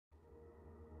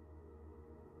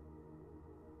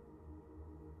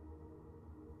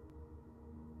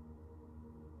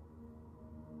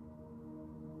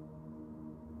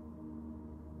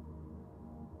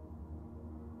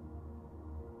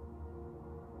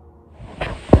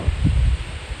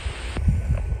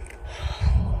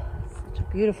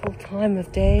Beautiful time of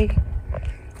day.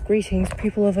 Greetings,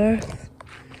 people of Earth.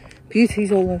 Beauties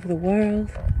all over the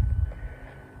world.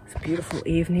 It's a beautiful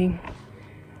evening.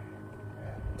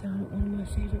 Down at one of my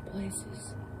favorite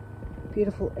places.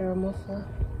 Beautiful air muffler.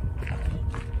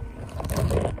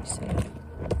 You see,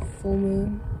 full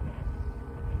moon.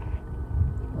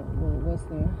 Well, it was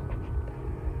there.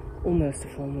 Almost a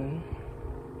full moon.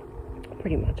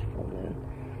 Pretty much a full moon.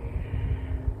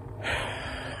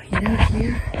 You know,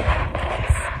 here.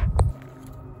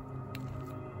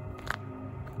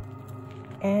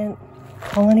 Ant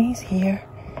colonies here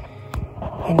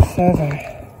in fervor.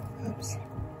 Oops.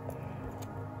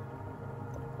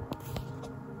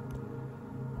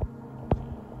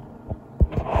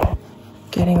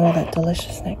 Getting all that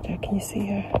delicious nectar. Can you see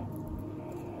her?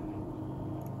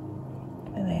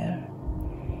 There they are.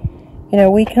 You know,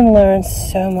 we can learn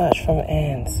so much from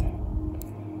ants.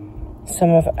 Some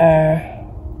of our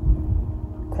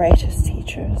greatest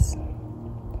teachers.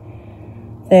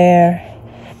 Their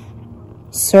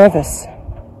service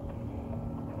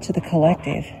to the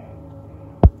collective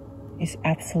is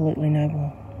absolutely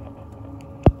noble.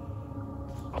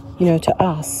 You know, to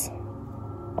us,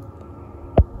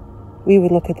 we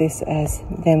would look at this as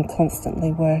them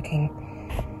constantly working,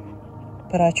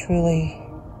 but I truly,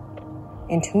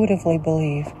 intuitively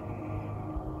believe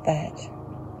that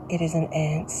it is an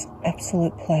ant's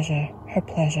absolute pleasure, her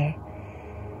pleasure,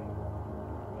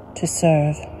 to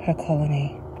serve her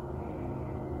colony.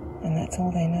 And that's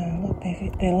all they know. Look,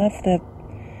 they love the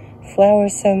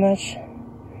flowers so much.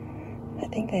 I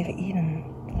think they've eaten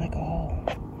like all.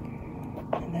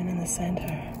 And then in the center,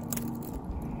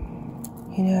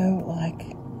 you know, like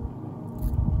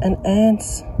an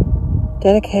ant's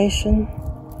dedication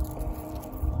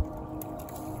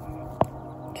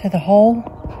to the whole,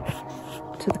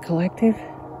 to the collective,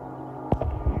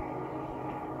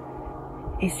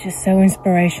 is just so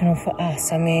inspirational for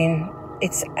us. I mean,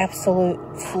 it's absolute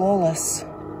flawless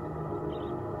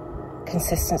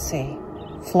consistency,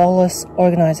 flawless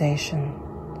organization,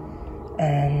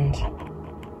 and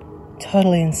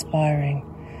totally inspiring.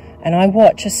 And I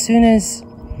watch as soon as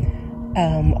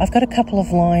I've got a couple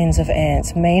of lines of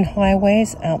ants, main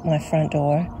highways out my front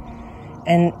door,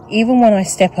 and even when I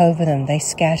step over them, they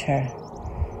scatter.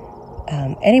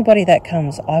 Anybody that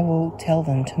comes, I will tell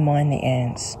them to mind the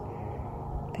ants,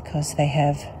 because they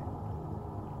have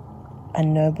a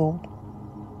noble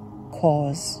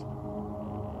cause,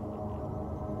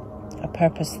 a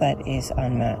purpose that is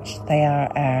unmatched. They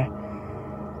are our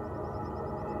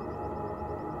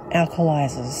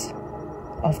alkalizers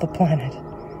of the planet.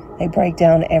 They break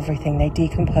down everything, they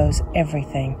decompose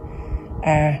everything.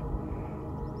 Our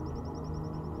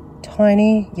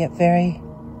tiny yet very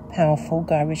powerful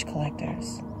garbage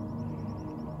collectors.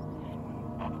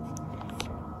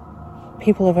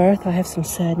 People of Earth, I have some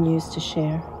sad news to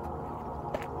share.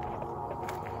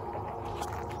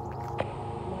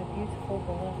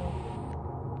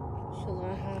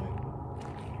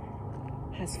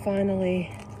 Has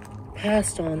finally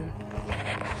passed on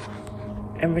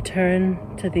and returned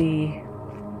to the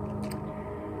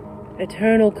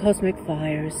eternal cosmic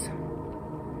fires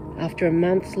after a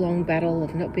months-long battle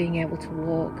of not being able to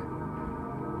walk,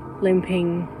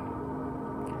 limping,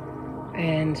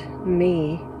 and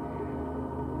me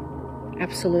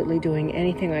absolutely doing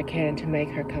anything I can to make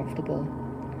her comfortable.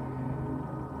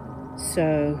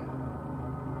 So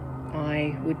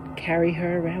I would carry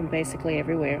her around basically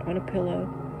everywhere on a pillow.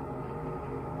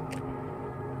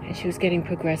 And she was getting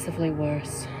progressively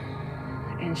worse.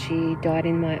 And she died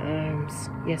in my arms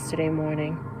yesterday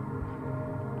morning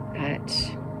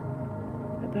at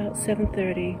about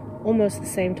 7:30, almost the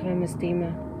same time as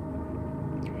Dima.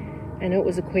 And it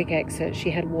was a quick exit.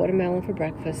 She had watermelon for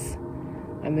breakfast.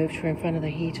 I moved her in front of the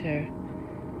heater,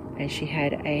 and she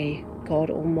had a God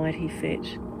Almighty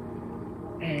fit.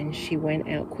 And she went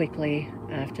out quickly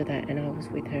after that, and I was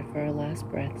with her for her last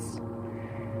breaths.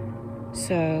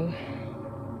 So,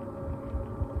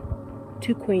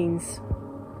 2 queens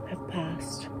have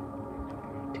passed.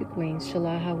 2 queens.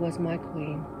 Shalaha was my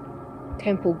queen.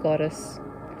 Temple goddess.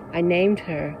 I named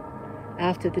her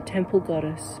after the temple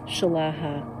goddess,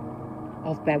 Shalaha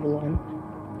of Babylon.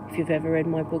 If you've ever read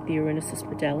my book, The Uranus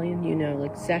Medallion, you know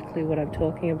exactly what I'm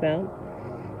talking about.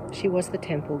 She was the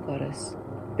temple goddess.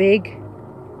 Big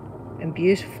and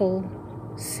beautiful,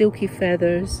 silky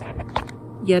feathers,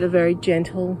 yet a very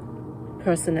gentle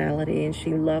personality, and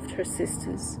she loved her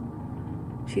sisters.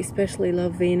 She especially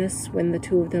loved Venus when the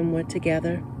two of them were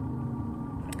together.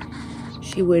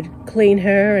 She would clean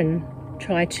her and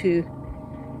try to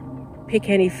pick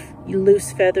any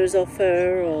loose feathers off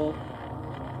her, or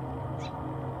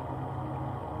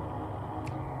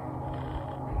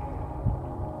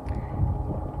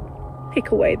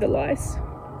pick away the lice,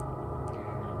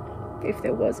 if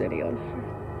there was any on her.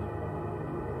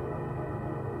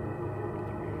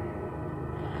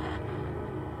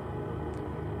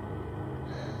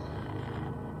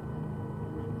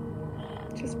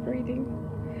 Just breathing.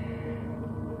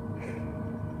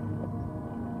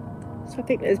 So I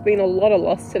think there's been a lot of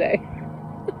loss today.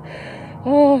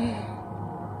 Oh,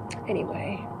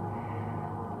 anyway.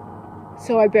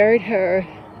 So I buried her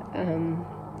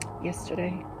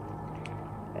yesterday,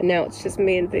 and now it's just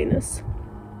me and Venus.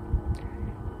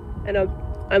 And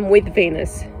I'm with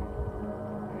Venus.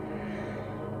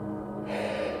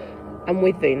 I'm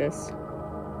with Venus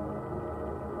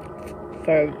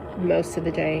for most of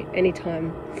the day.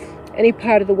 Anytime, any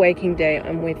part of the waking day,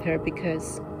 I'm with her,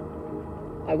 because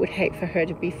I would hate for her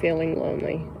to be feeling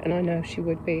lonely, and I know she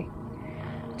would be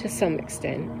to some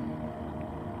extent.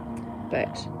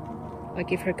 But I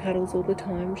give her cuddles all the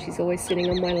time. She's always sitting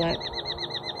on my lap.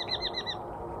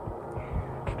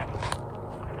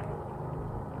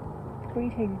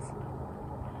 Greetings,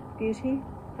 beauty,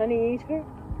 honey eater.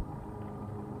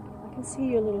 I can see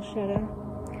your little shadow.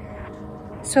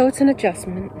 So it's an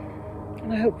adjustment.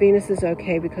 I hope Venus is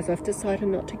okay, because I've decided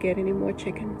not to get any more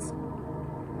chickens.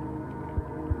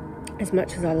 As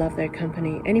much as I love their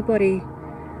company, anybody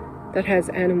that has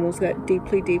animals that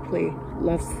deeply, deeply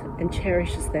loves and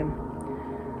cherishes them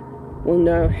will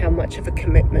know how much of a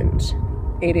commitment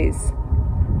it is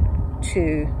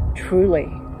to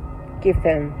truly give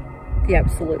them the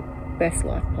absolute best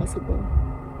life possible.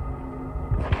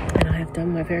 And I have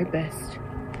done my very best.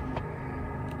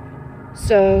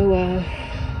 So,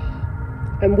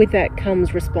 and with that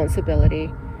comes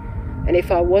responsibility. And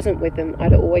if I wasn't with them,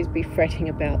 I'd always be fretting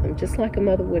about them, just like a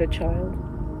mother would a child.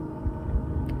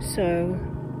 So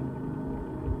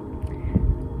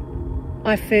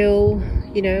I feel,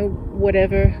 you know,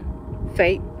 whatever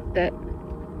fate that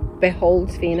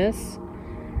beholds Venus,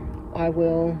 I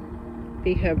will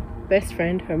be her best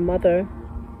friend, her mother,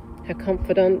 her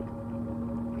confidant,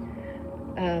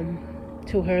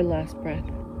 till her last breath.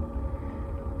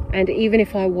 And even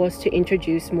if I was to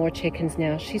introduce more chickens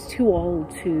now, she's too old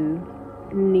to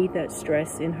need that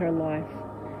stress in her life.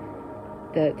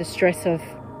 The stress of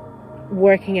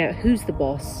working out who's the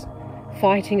boss,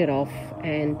 fighting it off,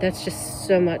 and that's just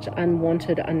so much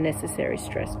unwanted, unnecessary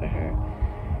stress for her.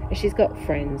 And she's got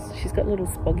friends. She's got little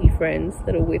spoggy friends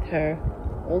that are with her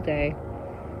all day.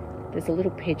 There's a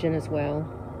little pigeon as well.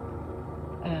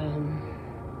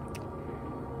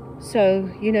 So,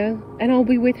 you know, and I'll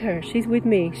be with her. She's with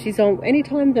me. She's on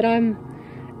anytime that I'm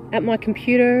at my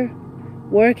computer,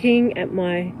 working at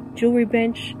my jewelry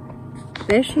bench.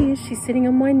 There she is. She's sitting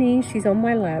on my knee. She's on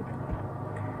my lap.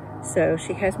 So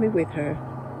she has me with her.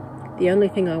 The only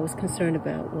thing I was concerned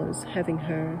about was having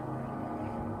her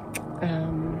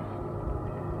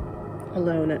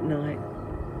alone at night.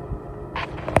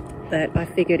 But I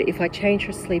figured if I change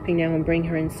her sleeping now and bring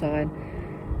her inside,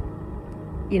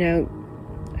 you know,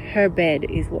 her bed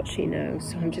is what she knows.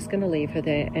 So I'm just going to leave her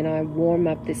there, and I warm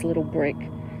up this little brick.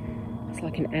 It's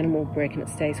like an animal brick, and it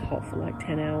stays hot for like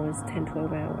 10 hours, 10,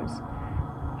 12 hours.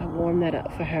 I warm that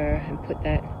up for her and put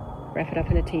that, wrap it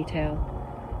up in a tea towel,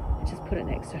 and just put it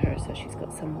next to her so she's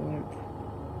got some warmth.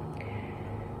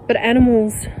 But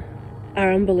animals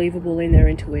are unbelievable in their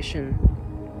intuition.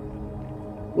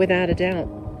 Without a doubt,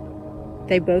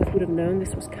 they both would have known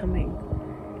this was coming.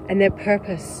 And their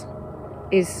purpose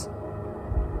is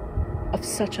of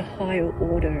such a higher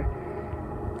order.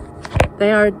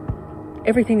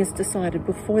 Everything is decided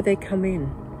before they come in.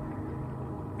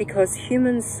 Because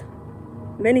humans,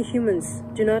 many humans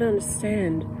do not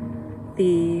understand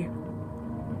the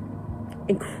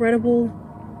incredible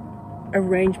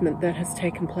arrangement that has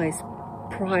taken place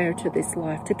prior to this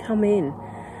life to come in.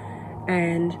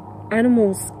 And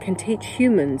animals can teach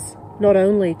humans not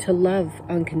only to love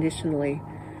unconditionally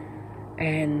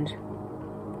and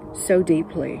so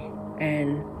deeply,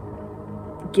 and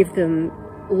give them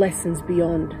lessons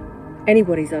beyond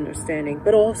anybody's understanding,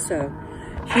 but also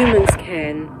humans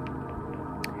can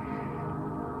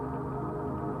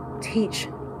teach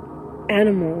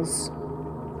animals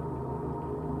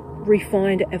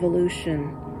refined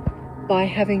evolution by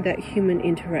having that human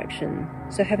interaction.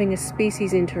 So having a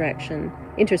species interaction,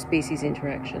 interspecies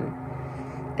interaction,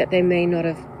 that they may not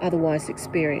have otherwise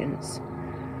experienced.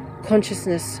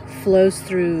 Consciousness flows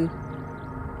through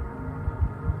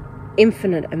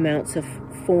infinite amounts of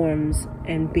forms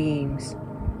and beings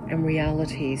and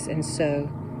realities. And so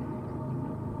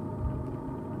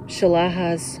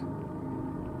Shalaha's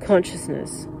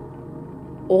consciousness,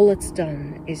 all it's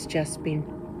done is just been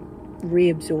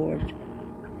reabsorbed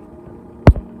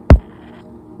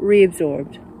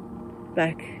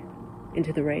back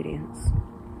into the radiance.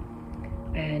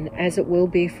 And as it will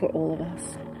be for all of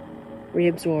us,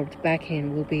 reabsorbed back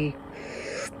in, will be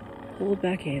pulled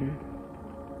back in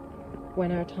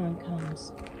when our time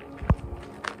comes.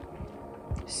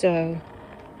 So,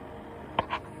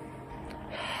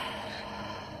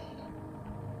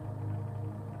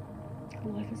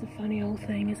 life is a funny old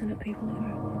thing, isn't it,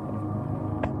 people?